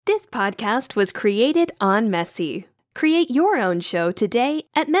This podcast was created on Messy. Create your own show today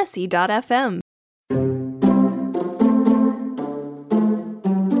at messy.fm.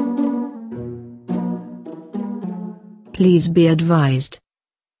 Please be advised.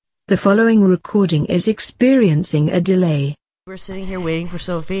 The following recording is experiencing a delay. We're sitting here waiting for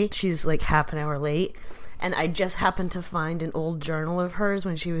Sophie. She's like half an hour late. And I just happened to find an old journal of hers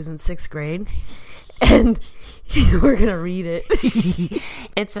when she was in 6th grade. And we're going to read it.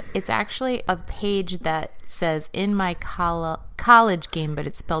 It's actually a page that says in my college game, but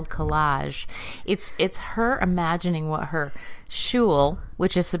it's spelled collage. It's her imagining what her shul,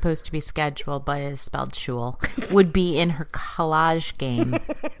 which is supposed to be schedule, but is spelled shul, would be in her collage game.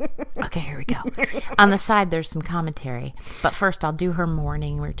 Okay, here we go. On the side, there's some commentary. But first, I'll do her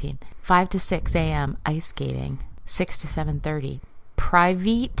morning routine. 5 to 6 a.m. ice skating. 6 to 7:30.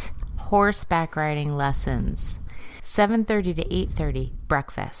 Private horseback riding lessons. 7:30 to 8:30.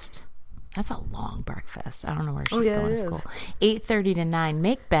 Breakfast. That's a long breakfast. I don't know where she's going to school. 8:30 to 9,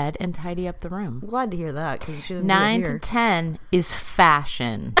 make bed and tidy up the room. I'm glad to hear that because she doesn't 9 do it to here. 10 is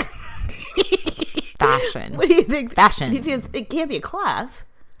fashion. Fashion. What do you think? Fashion. Do you think it can't be a class?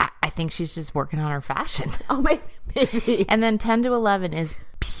 I think she's just working on her fashion. Oh, maybe. And then 10 to 11 is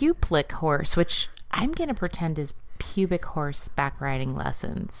pubic horse, which I'm going to pretend is pubic horseback riding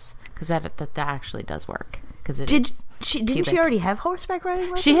lessons because that actually does work. Didn't she already have horseback riding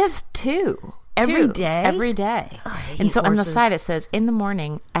lessons? She has two. Every day? Every day. Oh, I hate and so on the horses. side it says, in the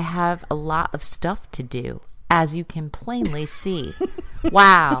morning, I have a lot of stuff to do, as you can plainly see.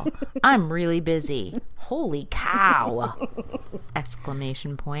 Wow, I'm really busy. Holy cow.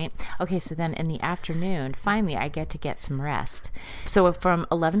 Exclamation point. Okay, so then in the afternoon, finally, I get some rest. So from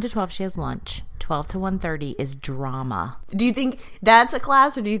 11 to 12, she has lunch. 12 to 1:30 is drama. Do you think that's a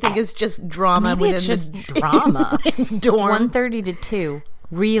class or do you think it's just drama Maybe within it's just the drama. dorm? 1:30 to 2,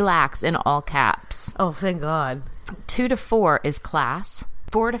 relax in all caps. Oh, thank God. 2 to 4 is class.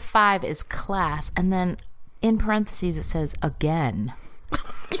 4 to 5 is class. And then in parentheses, it says again.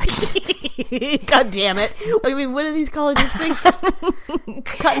 God damn it. I mean, what do these colleges think?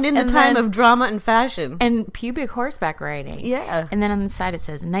 Cutting in the And time then- of drama and fashion. And pubic horseback riding. Yeah. And then on the side, it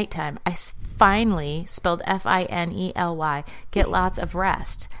says nighttime. I finally, spelled Finely, get lots of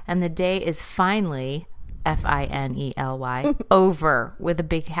rest. And the day is finally, Finely, over with a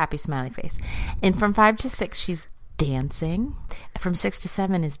big happy smiley face. And from 5 to 6, she's dancing. From 6 to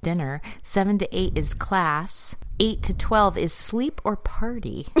 7 is dinner. 7 to 8 is class. 8 to 12 is sleep or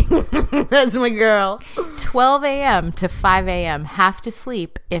party. That's my girl. 12 a.m. to 5 a.m. have to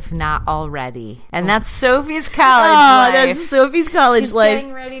sleep if not already. And that's Sophie's college life. That's Sophie's college She's life.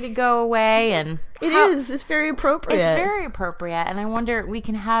 getting ready to go away, and It is. It's very appropriate. It's very appropriate, and I wonder we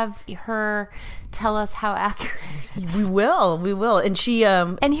can have her tell us how accurate it is. We will. And she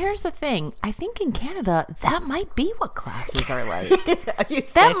And here's the thing: I think in Canada that might be what classes are like.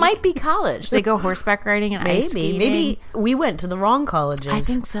 That might be college. They go horseback riding and ice skating. Maybe we went to the wrong colleges. I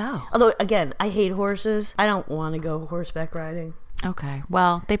think so. Although, again, I hate horses. I don't want to go horseback riding. Okay.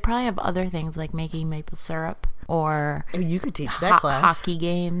 Well, they probably have other things like making maple syrup or I mean, you could teach that class. hockey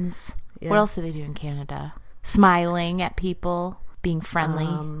games. Yeah. What else do they do in Canada? Smiling at people, being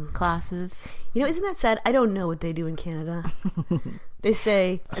friendly classes. You know, isn't that sad? I don't know what they do in Canada. They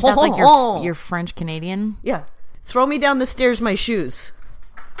say, That's like your French Canadian. yeah, throw me down the stairs, my shoes.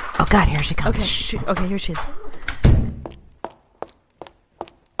 Oh God, here she comes. Okay, here she is.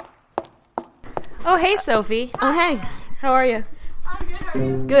 Oh, hey, Sophie. Oh, hey, how are you? I'm good. How are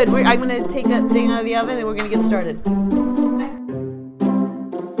you? Good. I'm going to take that thing out of the oven and we're going to get started.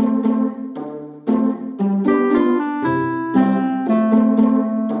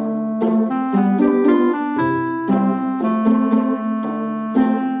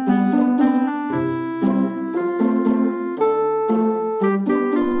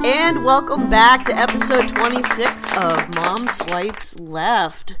 And welcome back to episode 26 of Mom Swipes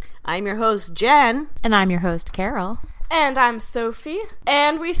Left. I'm your host, Jen. And I'm your host, Carol. And I'm Sophie.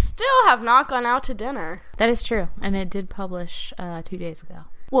 And we still have not gone out to dinner. That is true. And it did publish 2 days ago.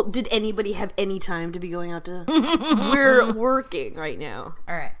 Well, did anybody have any time to be going out to... We're working right now.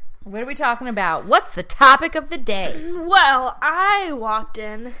 All right. What are we talking about? What's the topic of the day? Well, I walked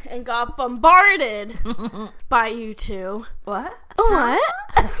in and got bombarded by you two. What? What?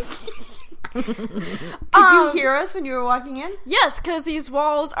 Could you hear us when you were walking in? Yes, because these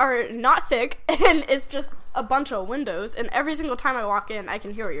walls are not thick, and it's just a bunch of windows, and every single time I walk in, I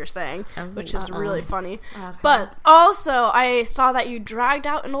can hear what you're saying, which is really funny. Okay. But also, I saw that you dragged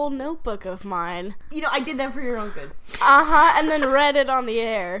out an old notebook of mine. You know, I did that for your own good. And then read it on the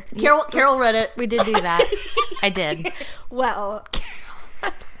air. Carol read it. We did do that. I did. Well,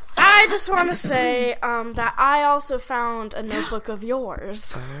 just want to say that I also found a notebook of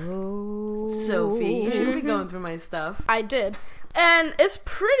yours. Oh, Sophie, you should be going through my stuff. I did. And it's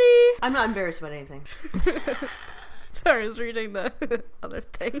pretty... I'm not embarrassed about anything. Sorry, I was reading the other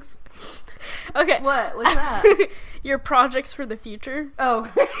things. Okay. What's that? Your projects for the future.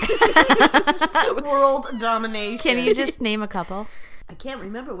 Oh. World domination. Can you just name a couple? I can't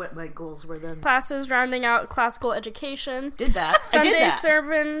remember what my goals were then. Classes rounding out classical education. Did that. Sunday I did that.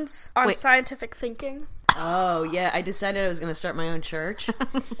 sermons on Wait. scientific thinking. Oh, yeah. I decided I was going to start my own church.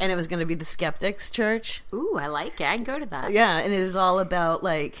 And it was going to be the Skeptics Church. Ooh, I like it. I'd go to that. Yeah, and it was all about,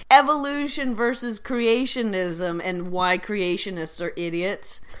 like, evolution versus creationism and why creationists are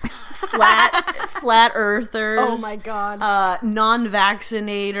idiots. Flat earthers. Oh my god.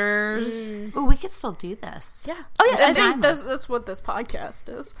 Non-vaccinators. Ooh, we could still do this. Yeah. Oh, yeah. I think that's what this podcast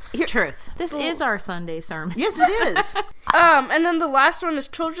is. Truth. This is our Sunday sermon. Yes, it is. And then the last one is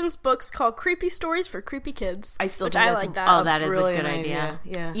children's books called Creepy Stories for Creepy Kids. I still which think I that's like that. Oh, that is a brilliant good idea.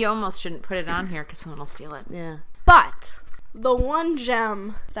 Yeah. You almost shouldn't put it on here because someone will steal it. Yeah. But the one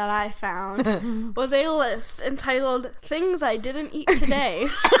gem that I found was a list entitled Things I Didn't Eat Today.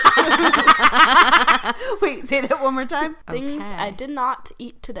 Wait, say that one more time. Things Okay. I did not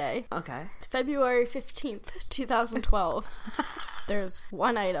eat today. Okay. February 15th, 2012. There's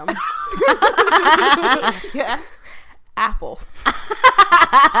one item. Yeah. Apple.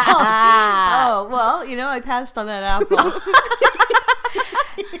 Oh, well, I passed on that apple.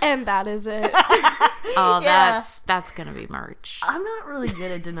 And that is it. Oh, Yeah. that's gonna be merch. I'm not really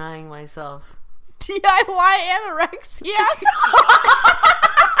good at denying myself. DIY anorexia.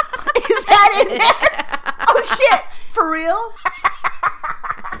 Is that in there? Oh, shit. For real?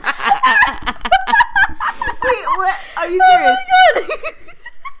 Wait, what? Are you serious? Oh my god.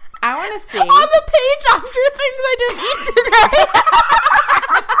 I want to see. On the page after things I didn't eat today.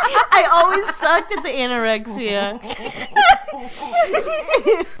 I always sucked at the anorexia.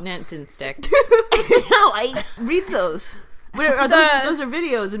 It didn't stick. No, I read those. Where are those are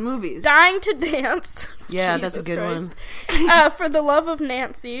videos and movies. Dying to Dance. Yeah, that's a Jesus good Christ. one. For the Love of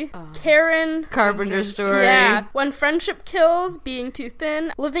Nancy. Karen. Carpenter Story. Yeah. When Friendship Kills. Being Too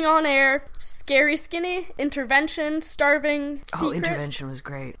Thin. Living on Air. Scary Skinny. Intervention. Starving. Secrets. Oh, Intervention was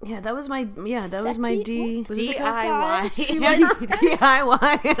great. Yeah, that was my D. Was it DIY.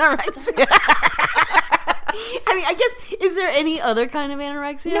 DIY anorexia. I mean, I guess, is there any other kind of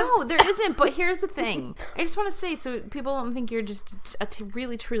anorexia? No, there isn't. But here's the thing. I just want to say, so people don't think you're just a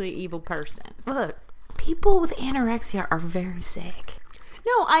really, truly evil person. Look. People with anorexia are very sick.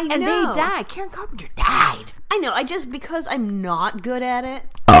 No, I know. And they die. Karen Carpenter died. I know. I just, because I'm not good at it.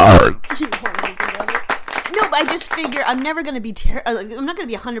 You want to be good at it? No, but I just figure I'm never going to be I'm not going to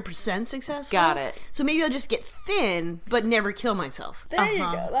be 100% successful. Got it. So maybe I'll just get thin, but never kill myself. There you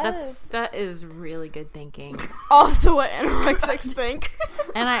go. That is really good thinking. Also what anorexics think.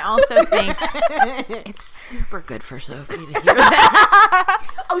 And I also think it's super good for Sophie to hear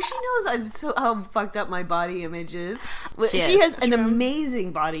that. Oh, she knows how fucked up my body image is. She She is. has an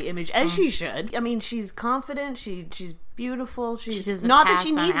amazing body image, as she should. I mean, she's confident. She's beautiful. She's doesn't not that pass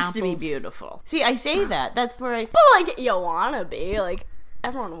she on needs to be apples. beautiful. See, I say that. That's where I. But like, you wanna be. Like,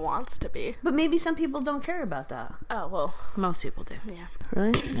 everyone wants to be. But maybe some people don't care about that. Oh, well. Most people do. Yeah.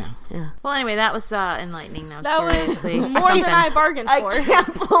 Really? No. Yeah. Well, anyway, that was enlightening. Now, That seriously. was more than I bargained for. I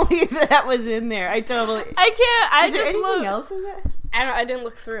can't believe that was in there. I totally. I can't. I Is there just anything looked. else in there? I didn't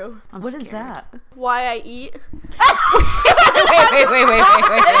look through. What is that? Why I eat. wait.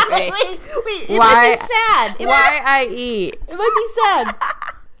 Wait, it Why- might be sad. Why I eat. It might be sad.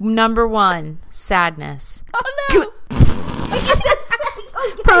 Number 1, sadness. Oh no.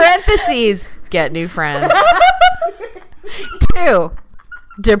 Parentheses, get new friends. 2,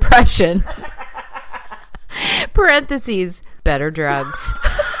 depression. Parentheses, better drugs.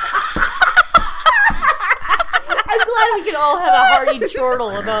 I'm glad we can all have a hearty chortle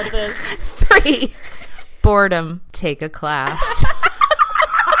about this. 3, boredom, take a class.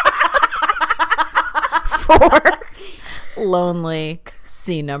 4, lonely,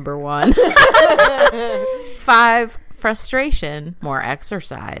 see number 1. 5, frustration, more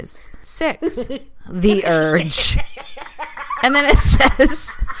exercise. 6, the urge. And then it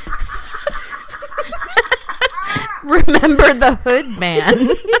says, remember the hood man.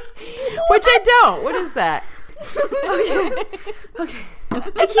 Which I don't. What is that? Okay.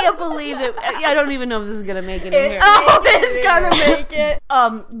 I can't believe it. I don't even know if this is gonna make it in here. Oh, it's gonna make it.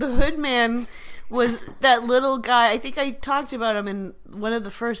 The Hood Man was that little guy. I think I talked about him in one of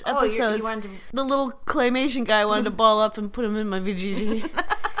the first episodes. you wanted to... The little claymation guy I wanted to ball up and put him in my VGG.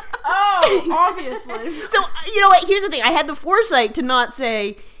 Oh, obviously. So, you know what? Here's the thing. I had the foresight to not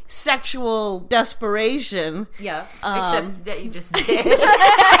say sexual desperation. Yeah. Except that you just did.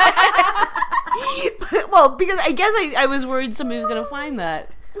 Well, because I guess I was worried somebody was going to find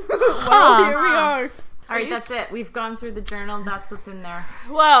that. Well, here we are. All right, that's it. We've gone through the journal. That's what's in there.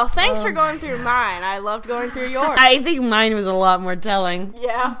 Well, thanks for going through mine. I loved going through yours. I think mine was a lot more telling.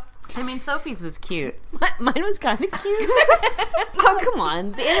 Yeah. I mean, Sophie's was cute. Mine was kind of cute. Oh, come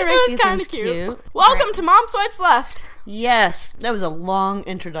on. The anorexia thing's cute. Welcome to Mom Swipes Left. Yes, that was a long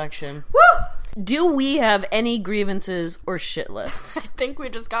introduction. Woo! Do we have any grievances or shit lists? I think we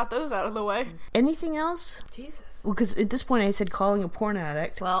just got those out of the way. Anything else? Jesus. Well, because at this point I said calling a porn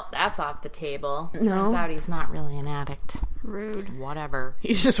addict. Well, that's off the table. No. Turns out he's not really an addict. Rude. Whatever.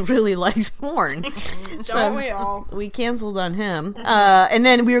 He just really likes porn. Don't we all? We canceled on him. And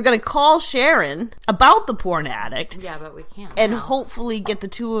then we were going to call Sharon about the porn addict. Yeah, but we can't. And now. hopefully get the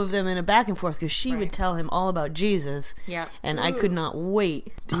two of them in a back and forth because she would tell him all about Jesus. Yep. And I could not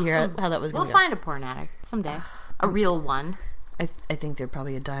wait to hear how that was going We'll to go. find a porn addict someday. A real one. I think they're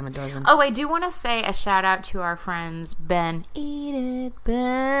probably a dime a dozen. Oh, I do want to say a shout out to our friends Ben, Eat It,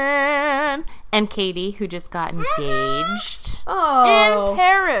 Ben, and Katie, who just got engaged Oh, In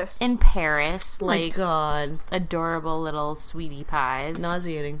Paris. in Paris. my Like, God. adorable little sweetie pies.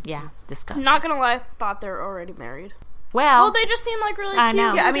 Nauseating. Yeah, disgusting. Not gonna lie, I thought they were already married. well, Well, they just seem like really I cute. know.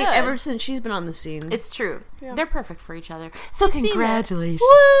 and Yeah, I mean, good. ever since she's been on the scene. it's true. Yeah. They're perfect for each other. So I've seen it. congratulations.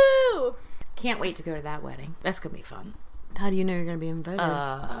 Woo! Can't wait to go to that wedding. That's going to be fun. How do you know you're going to be invited?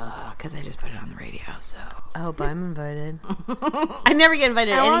 Because I just put it on the radio, so. I hope I'm invited. I never get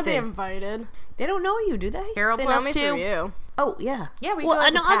invited I to want to be anything. invited. They don't know you, do they? Carol They know plus me two. through you. Oh, yeah. Yeah, we well, go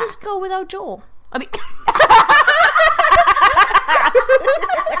as a no, I'll pack. just go without Joel. I mean,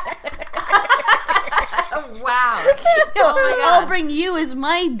 Oh, wow. Oh, my I'll God. bring you as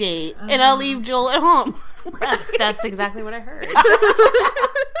my date, and I'll leave Joel at home. That's exactly what I heard.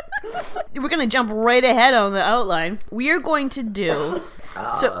 We're going to jump right ahead on the outline. We are going to do...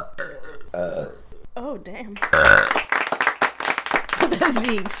 So, Oh, damn. that's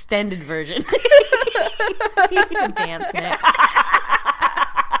the extended version. He's the dance mix.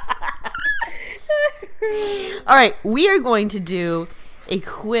 All right, we are going to do a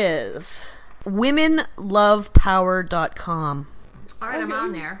quiz. WomenLovePower.com. All right, I'm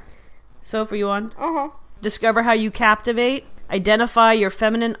on there. Soph, are you on? Uh-huh. Discover how you captivate, identify your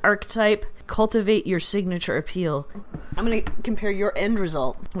feminine archetype, cultivate your signature appeal. I'm going to compare your end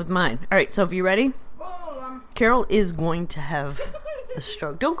result with mine. All right, Soph, you ready? Carol is going to have a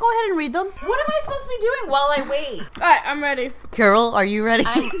stroke. Don't go ahead and read them. What am I supposed to be doing while I wait? Alright, I'm ready. Carol, are you ready?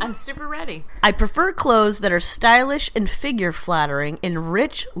 I'm super ready. I prefer clothes that are stylish and figure flattering in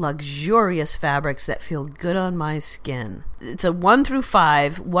rich, luxurious fabrics that feel good on my skin. It's a 1 through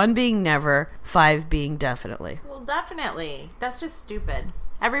 5, 1 being never, 5 being definitely. Well, definitely. That's just stupid.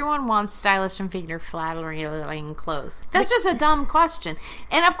 Everyone wants stylish and figure flattering clothes. That's just a dumb question.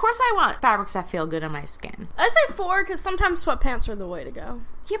 And of course I want fabrics that feel good on my skin. I'd say 4 because sometimes sweatpants are the way to go.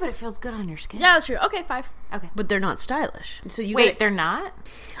 Yeah, but it feels good on your skin. Yeah, that's true. Okay, 5. Okay. But they're not stylish. So you Wait, gotta- they're not?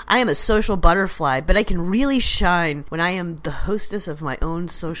 I am a social butterfly, but I can really shine when I am the hostess of my own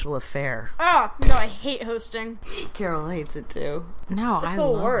social affair. Oh, no, I hate hosting. Carol hates it too. No, It's I the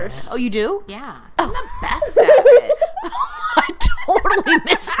love worst. it. Oh, you do? Yeah. I'm the best at it. I totally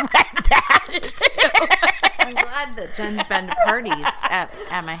misread that. I'm glad that Jen's been to parties at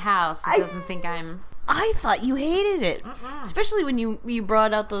my house. She doesn't think I'm... I thought you hated it. Especially when you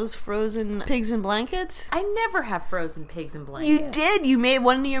brought out those frozen pigs in blankets. I never have frozen pigs and blankets. You did. You made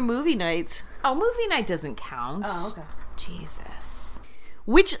one of your movie nights. Oh, movie night doesn't count. Oh, okay. Jesus.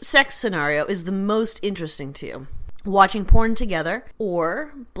 Which sex scenario is the most interesting to you? Watching porn together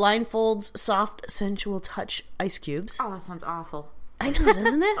or blindfolds, soft, sensual touch ice cubes? Oh, that sounds awful. I know,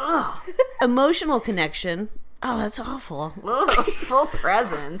 doesn't it? Emotional connection. Oh, that's awful. Full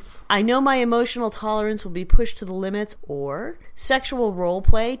presents. I know my emotional tolerance will be pushed to the limits. Or sexual role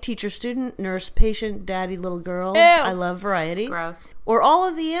play, teacher, student, nurse, patient, daddy, little girl. Ew. I love variety. Gross. Or all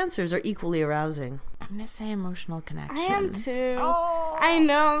of the answers are equally arousing. I'm going to say emotional connection. I am too. Oh. I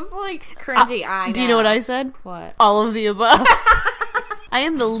know. It's like... Cringy. I Do you know what I said? What? All of the above. I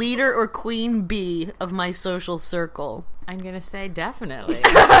am the leader or queen bee of my social circle. I'm going to say definitely.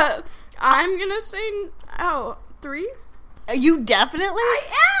 I'm gonna say... Oh, 3? You definitely? I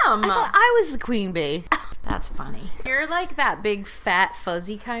am. I thought I was the queen bee. That's funny. You're like that big, fat,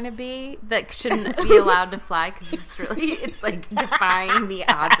 fuzzy kind of bee that shouldn't be allowed to fly because it's like defying the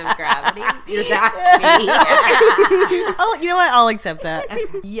odds of gravity. You're that Oh, you know what? I'll accept that.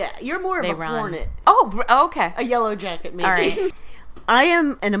 Yeah, you're more bee. of They a run. hornet. Oh, okay. A yellow jacket, maybe. All right. I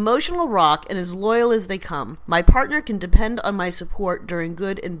am an emotional rock and as loyal as they come. My partner can depend on my support during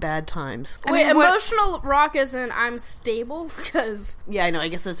good and bad times. Wait, emotional rock isn't I'm stable? Because... Yeah, I know. I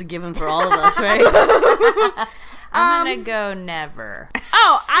guess that's a given for all of us, right? I'm gonna go never.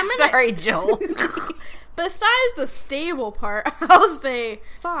 Oh, I'm gonna... Sorry, Joel. Besides the stable part, I'll say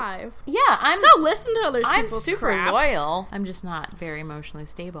 5. Yeah, I'm... So listen to other I'm people's super crap. loyal. I'm just not very emotionally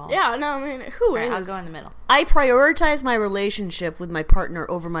stable. Yeah, no, I mean, who is? Right, I'll go in the middle. I prioritize my relationship with my partner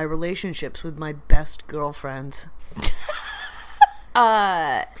over my relationships with my best girlfriends.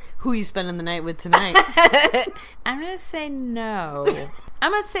 Who you spending the night with tonight? I'm gonna say no.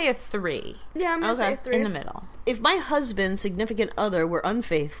 I'm gonna say a 3. Yeah, I'm gonna say 3. In the middle. If my husband, significant other, were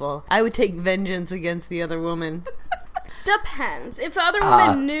unfaithful, I would take vengeance against the other woman. Depends. If the other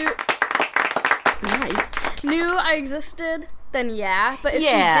woman knew I existed, then yeah. But if she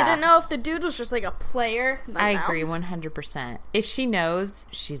didn't know, if the dude was just like a player, then I no. agree 100%. If she knows,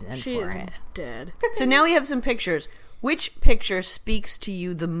 she's in She for is it. dead. So now we have some pictures. Which picture speaks to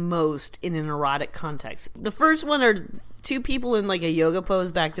you the most in an erotic context? The first one are 2 people in like a yoga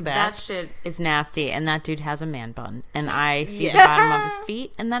pose back to back. That shit is nasty, and that dude has a man bun, and I see the bottom of his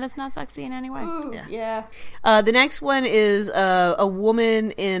feet, and that is not sexy in any way. Ooh, yeah. The next one is a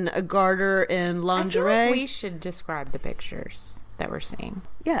woman in a garter and I feel lingerie. like we should describe the pictures that we're seeing.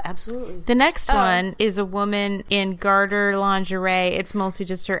 Yeah, absolutely. The next one is a woman in garter lingerie. It's mostly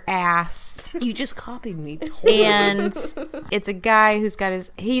just her ass. You just copied me. Totally. And it's a guy who's got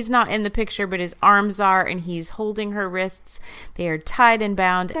he's not in the picture, but his arms are, and he's holding her wrists. They are tied and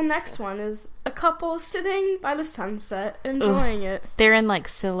bound. The next one is a couple sitting by the sunset, enjoying it. They're in like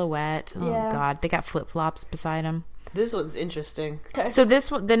silhouette. Oh Yeah. God, they got flip-flops beside them. This one's interesting. Okay. So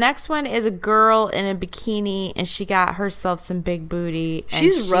the next one is a girl in a bikini, and she got herself some big booty. And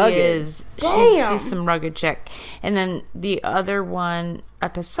She's rugged. She's some rugged chick. And then the other one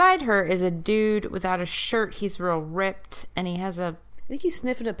up beside her is a dude without a shirt. He's real ripped, and he has a... I think he's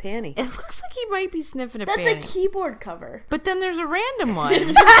sniffing a panty. It looks like he might be sniffing a That's panty. a keyboard cover. But then there's a random one. There's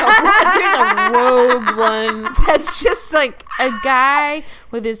a rogue one. That's just like a guy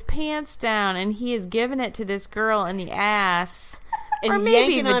with his pants down, and he is giving it to this girl in the ass. And or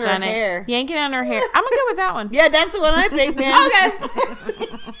maybe yanking on her vagina. hair. Yanking on her hair. I'm going to go with that one. Yeah, that's the one I picked, man.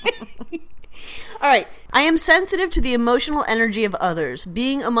 Okay. All right. I am sensitive to the emotional energy of others.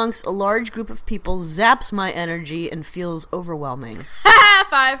 Being amongst a large group of people zaps my energy and feels overwhelming.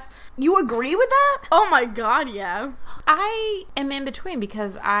 5. You agree with that? Oh my god, yeah. I am in between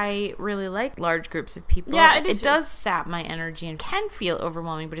because I really like large groups of people. Yeah, I do it too. does sap my energy and can feel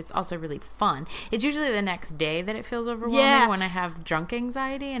overwhelming, but it's also really fun. It's usually the next day that it feels overwhelming Yeah. when I have drunk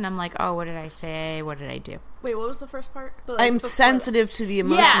anxiety and I'm like, oh, what did I say? What did I do? Wait, what was the first part? I'm sensitive to the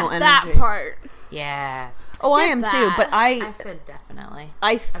emotional energy. that part. Yes. Oh, I Get am that. too, but I said definitely.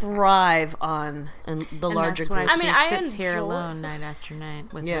 I thrive on the And larger that's why groups. I mean, she I sits here enjoy alone it. night after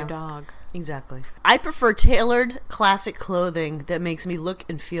night with Yeah. her dog. Exactly. I prefer tailored, classic clothing that makes me look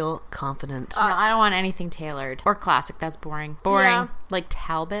and feel confident. No, I don't want anything tailored or classic. That's boring. Boring. Yeah. Like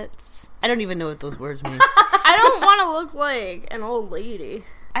Talbots. I don't even know what those words mean. I don't want to look like an old lady.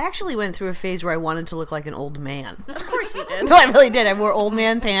 I actually went through a phase where I wanted to look like an old man. Of course you did. No, I really did. I wore old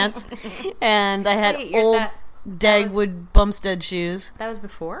man pants, and I had Wait, you're old that- Dagwood Bumstead shoes. That was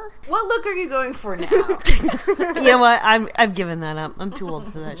before? What look are you going for now? You know what? I've given that up. I'm too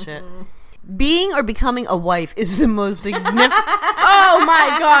old for that shit. Being or becoming a wife is the most significant... Oh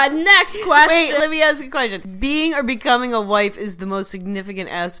my god, next question. Wait, let me ask you a question. Being or becoming a wife is the most significant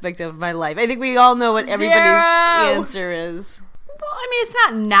aspect of my life. I think we all know what everybody's 0. answer is. Well, I mean,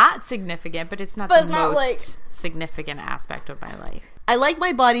 it's not significant, but it's not But the it's not, most like- significant aspect of my life. I like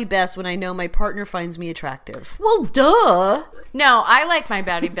my body best when I know my partner finds me attractive. Well, duh. No, I like my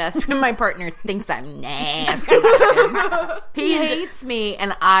body best when my partner thinks I'm nasty. He hates me,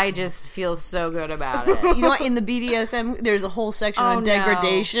 and I just feel so good about it. You know what? In the BDSM, there's a whole section Oh, on no.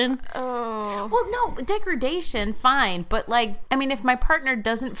 degradation. Oh. Well, no, degradation, fine. But, like, I mean, if my partner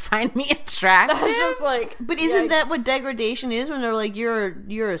doesn't find me attractive... That's just like. But isn't that yikes. what degradation is? When they're like, you're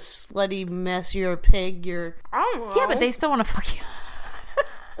a slutty mess, you're a pig, you're... I don't know. Yeah, but they still want to fuck you.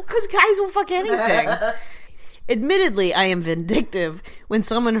 Because guys will fuck anything. Admittedly, I am vindictive. When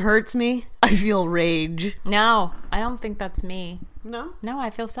someone hurts me, I feel rage. No, I don't think that's me. No? No, I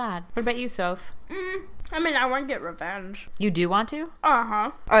feel sad. What about you, Soph? I mean, I want to get revenge. You do want to?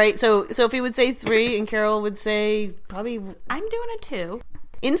 Uh-huh. All right, so Sophie would say 3, and Carol would say probably... I'm doing a 2.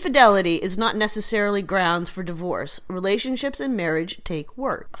 Infidelity is not necessarily grounds for divorce. Relationships and marriage take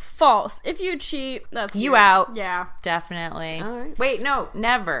work. False. If you cheat, that's You weird. out. Yeah. Definitely. All right. Wait, no,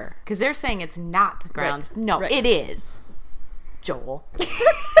 never. Because they're saying it's not the grounds. Right, No, right. it is. Joel.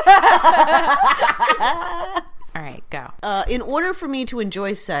 All right, go. In order for me to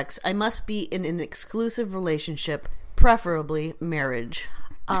enjoy sex, I must be in an exclusive relationship, preferably marriage.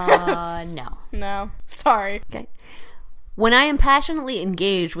 No. No. Sorry. Okay. When I am passionately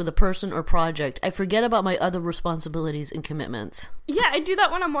engaged with a person or project, I forget about my other responsibilities and commitments. Yeah, I do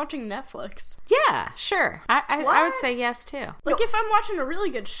that when I'm watching Netflix. Yeah, sure. I would say yes, too. Like, if I'm watching a really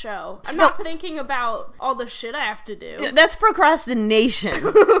good show, I'm not thinking about all the shit I have to do. That's procrastination.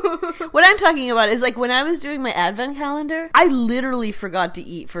 What I'm talking about is, like, when I was doing my advent calendar, I literally forgot to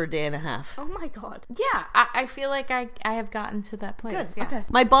eat for a day and a half. Oh my god. Yeah, I feel like I have gotten to that place. Yes. Okay.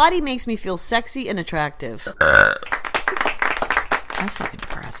 My body makes me feel sexy and attractive. That's fucking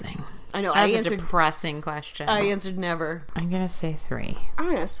depressing. I know. That's a depressing question. I answered never. I'm gonna say 3. I'm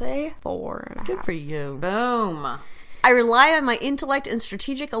gonna say 4.5. Good for you. Boom. I rely on my intellect and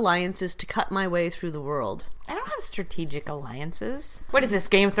strategic alliances to cut my way through the world. I don't have strategic alliances. What is this,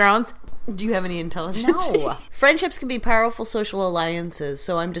 Game of Thrones? Do you have any intelligence? No. Friendships can be powerful social alliances,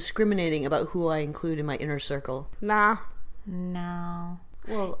 so I'm discriminating about who I include in my inner circle. Nah. No.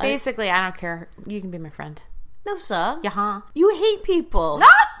 Well, Basically, I don't care. You can be my friend. No, sir. Yeah. You hate people. No!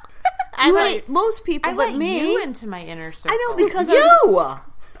 You hate most people I but let me. you into my inner circle. I know, because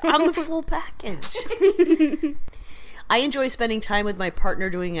I'm the full package. I enjoy spending time with my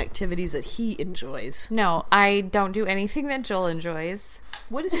partner doing activities that he enjoys. No, I don't do anything that Joel enjoys.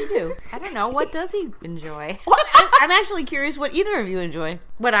 What does he do? I don't know. What does he enjoy? I'm actually curious what either of you enjoy.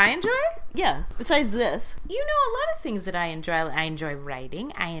 What I enjoy? Yeah, besides this. You know, a lot of things that I enjoy. I enjoy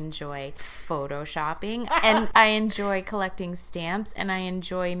writing. I enjoy photoshopping. And I enjoy collecting stamps. And I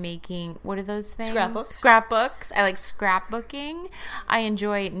enjoy making, what are those things? Scrapbooks. I like scrapbooking. I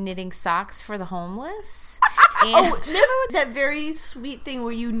enjoy knitting socks for the homeless. And Remember that very sweet thing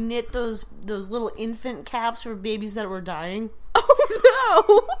where you knit those little infant caps for babies that were dying?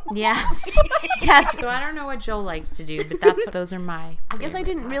 Oh no! yes. Yes. So I don't know what Joel likes to do, but those are my I guess I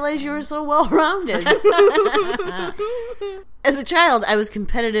didn't realize you were so well-rounded. As a child, I was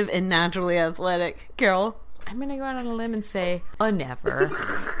competitive and naturally athletic. Carol? I'm going to go out on a limb and say, never.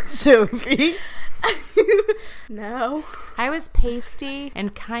 Sophie? No. I was pasty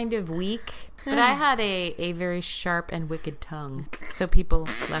and kind of weak, but I had a very sharp and wicked tongue, so people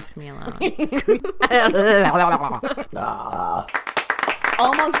left me alone.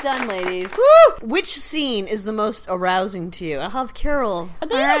 Almost done, ladies. Woo! Which scene is the most arousing to you? I'll have Carol. Are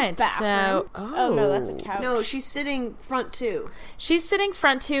they All in a right, bathroom? Oh no, that's a couch. No, she's sitting front two. She's sitting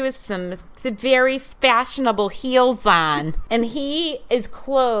front two with some very fashionable heels on, and he is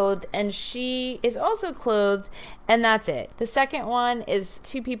clothed, and she is also clothed, and that's it. The second one is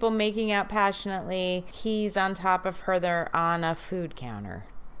two people making out passionately. He's on top of her. They're on a food counter.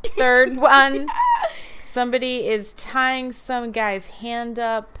 Third one, somebody is tying some guy's hand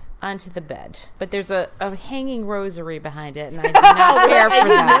up onto the bed, but there's a hanging rosary behind it, and I do not care for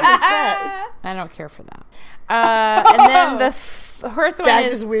that. I don't care for that. And then the fourth one That's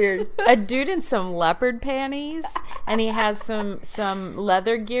is just weird. a dude in some leopard panties, and he has some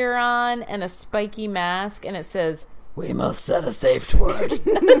leather gear on and a spiky mask, and it says, "We must set a safe word."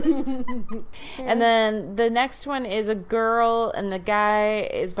 And then the next one is a girl, and the guy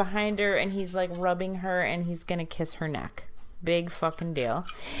is behind her, and he's like rubbing her, and he's gonna kiss her neck. Big fucking deal.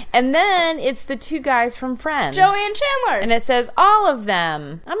 And then it's the two guys from Friends, Joey and Chandler. and it says all of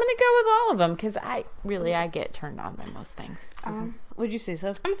them. I'm gonna go with all of them because I get turned on by most things. What'd you say,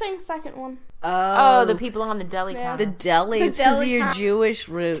 Soph? I'm saying second one. Oh, the people on the deli counter. The deli. It's because of your Jewish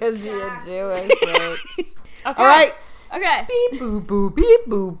roots. Because you're Jewish. Okay. All right. Okay. Beep boop boop beep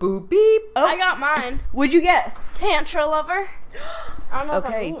boop boop beep. I got mine. What'd you get? Tantra lover. I don't know what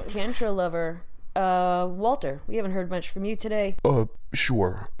that Okay, means. Tantra lover. Walter, we haven't heard much from you today.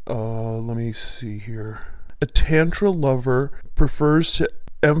 Sure. Let me see here. A Tantra lover prefers to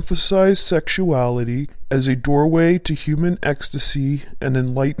emphasize sexuality as a doorway to human ecstasy and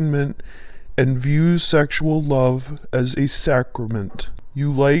enlightenment and views sexual love as a sacrament.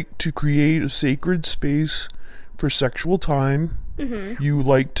 You like to create a sacred space for sexual time. Mm-hmm. You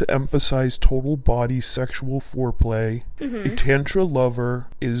like to emphasize total body sexual foreplay. Mm-hmm. A Tantra lover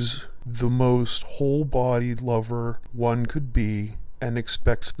is the most whole-bodied lover one could be and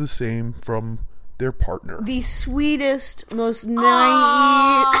expects the same from their partner. The sweetest, most naive.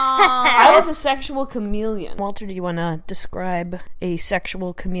 I was a sexual chameleon. Walter, do you want to describe a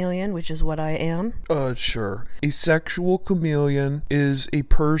sexual chameleon, which is what I am? Sure. A sexual chameleon is a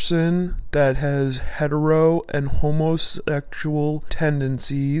person that has hetero and homosexual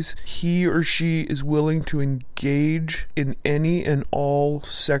tendencies. He or she is willing to engage engage in any and all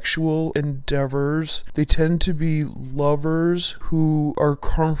sexual endeavors. They tend to be lovers who are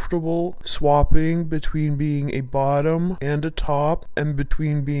comfortable swapping between being a bottom and a top, and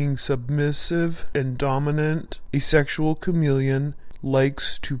between being submissive and dominant. A sexual chameleon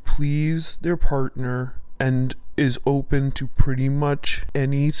likes to please their partner and is open to pretty much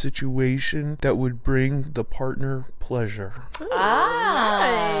any situation that would bring the partner pleasure.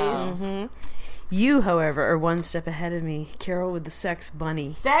 Nice. You, however, are one step ahead of me, Carol, with the sex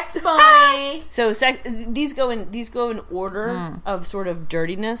bunny. Sex bunny. So these go in order of sort of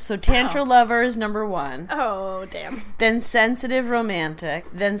dirtiness. So tantra lover is number 1. Oh, damn. Then sensitive romantic.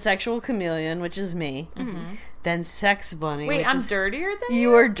 Then sexual chameleon, which is me. Then sex bunny. Wait, which I'm is, dirtier than you?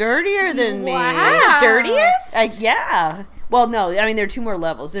 you are dirtier than me. Wow. Dirtiest? Yeah. Well, no. I mean, there are 2 more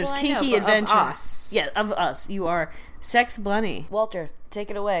levels. There's Well, I know, kinky but of adventure. us. Yeah, of us. You are sex bunny. Walter,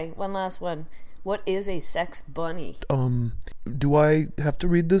 take it away. One last one. What is a sex bunny? Do I have to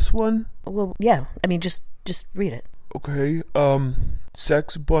read this one? Well, yeah. I mean, just read it. Okay.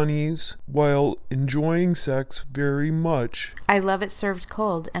 Sex bunnies, while enjoying sex very much, I love it served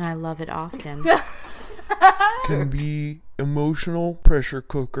cold, and I love it often. can be emotional pressure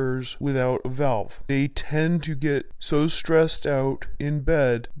cookers without a valve. They tend to get so stressed out in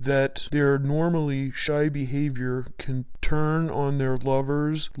bed that their normally shy behavior can turn on their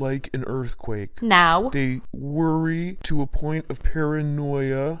lovers like an earthquake. Now. They worry to a point of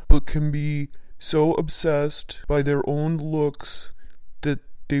paranoia, but can be so obsessed by their own looks that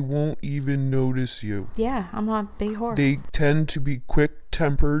they won't even notice you. Yeah, I'm a big whore. They tend to be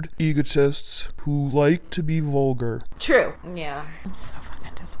quick-tempered egotists who like to be vulgar. True. Yeah. I'm so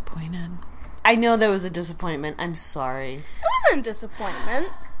fucking disappointed. I know that was a disappointment. I'm sorry. It wasn't disappointment.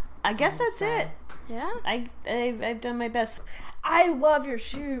 I guess that's it. Yeah. I've done my best. I love your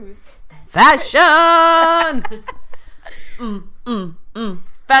shoes. Fashion!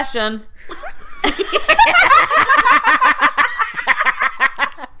 Fashion.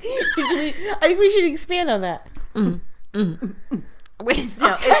 I think we should expand on that. Wait,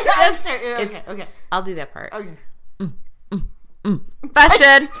 no, it's just... Okay. I'll do that part. Okay.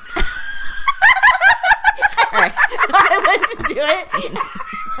 Fashion. All right. I went to do it.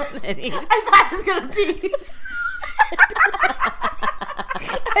 I thought it was going to be.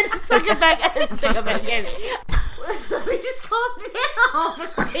 I just took it back. I just took it back in. Let me just calm down, for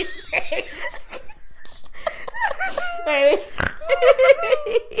Christ's sake. Alright.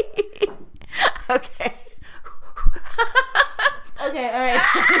 Okay. Okay, alright.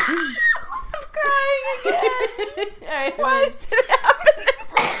 I'm crying again. Alright. Why does it happen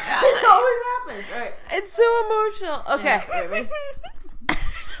every It time? always happens. Alright. It's so emotional. Okay.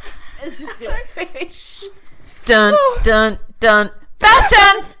 It's just Shh. Dun, dun, dun.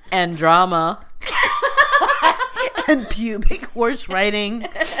 Fashion and drama. and pubic horse riding.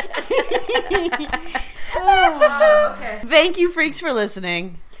 Okay. Thank you, freaks, for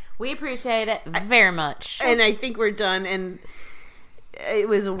listening. We appreciate it very much. And I think we're done. And it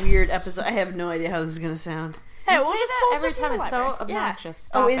was a weird episode. I have no idea how this is going to sound. Hey, You we'll say just that post every it from time. the It's so library. obnoxious.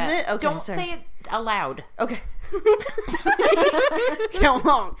 Oh, Stop is it? Okay, Don't sorry. say it aloud. Okay. Come on.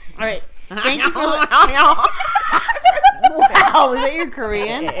 All right. Thank you for Wow, is that your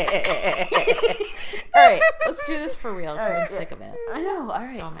Korean? All right, let's do this for real because I'm sick of it. I know. All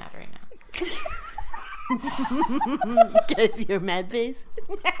right. So mad right now. Can I see your mad face?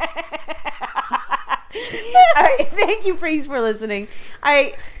 All right. Thank you, freaks, for listening.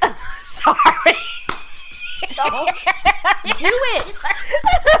 I'm sorry. Don't Do it.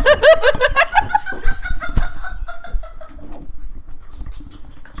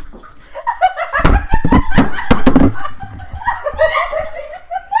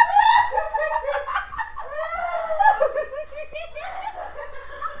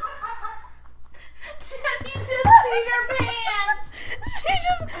 Jenny just peed her pants. She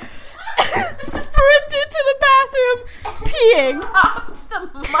just sprinted to the bathroom, peeing. It's the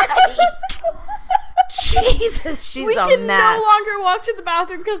mic. Jesus, she's We a can mess. no longer walk to the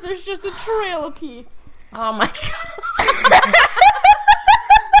bathroom because there's just a trail of pee. Oh my god.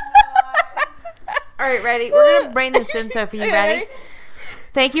 All right, ready? We're gonna bring this in, Sophie. You ready?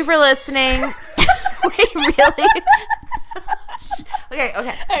 Thank you for listening. We really.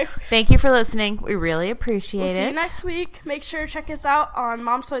 Okay. Thank you for listening. We really appreciate We'll it. see you next week. Make sure to check us out on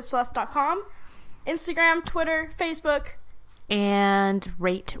momswipesleft.com, Instagram, Twitter, Facebook, And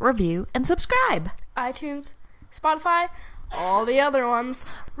rate, review, and subscribe. iTunes, Spotify, all the other ones.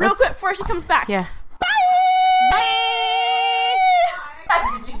 Real Let's- quick before she comes back. Yeah. Bye!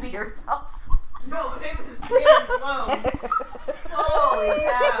 Did you beat yourself? No, it was big blown. Holy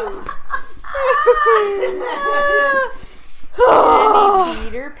cow.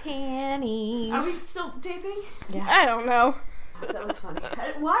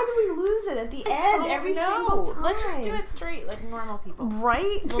 like normal people.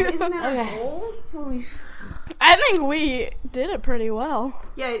 Right? Well, isn't that our goal? I think we did it pretty well.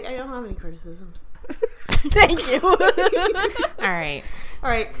 Yeah, I don't have any criticisms. Thank you. All right. All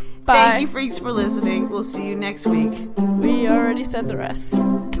right. Bye. Thank you, freaks, for listening. We'll see you next week. We already said the rest.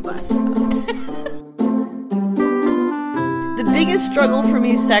 Goodbye. The biggest struggle for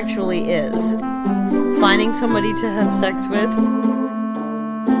me sexually is finding somebody to have sex with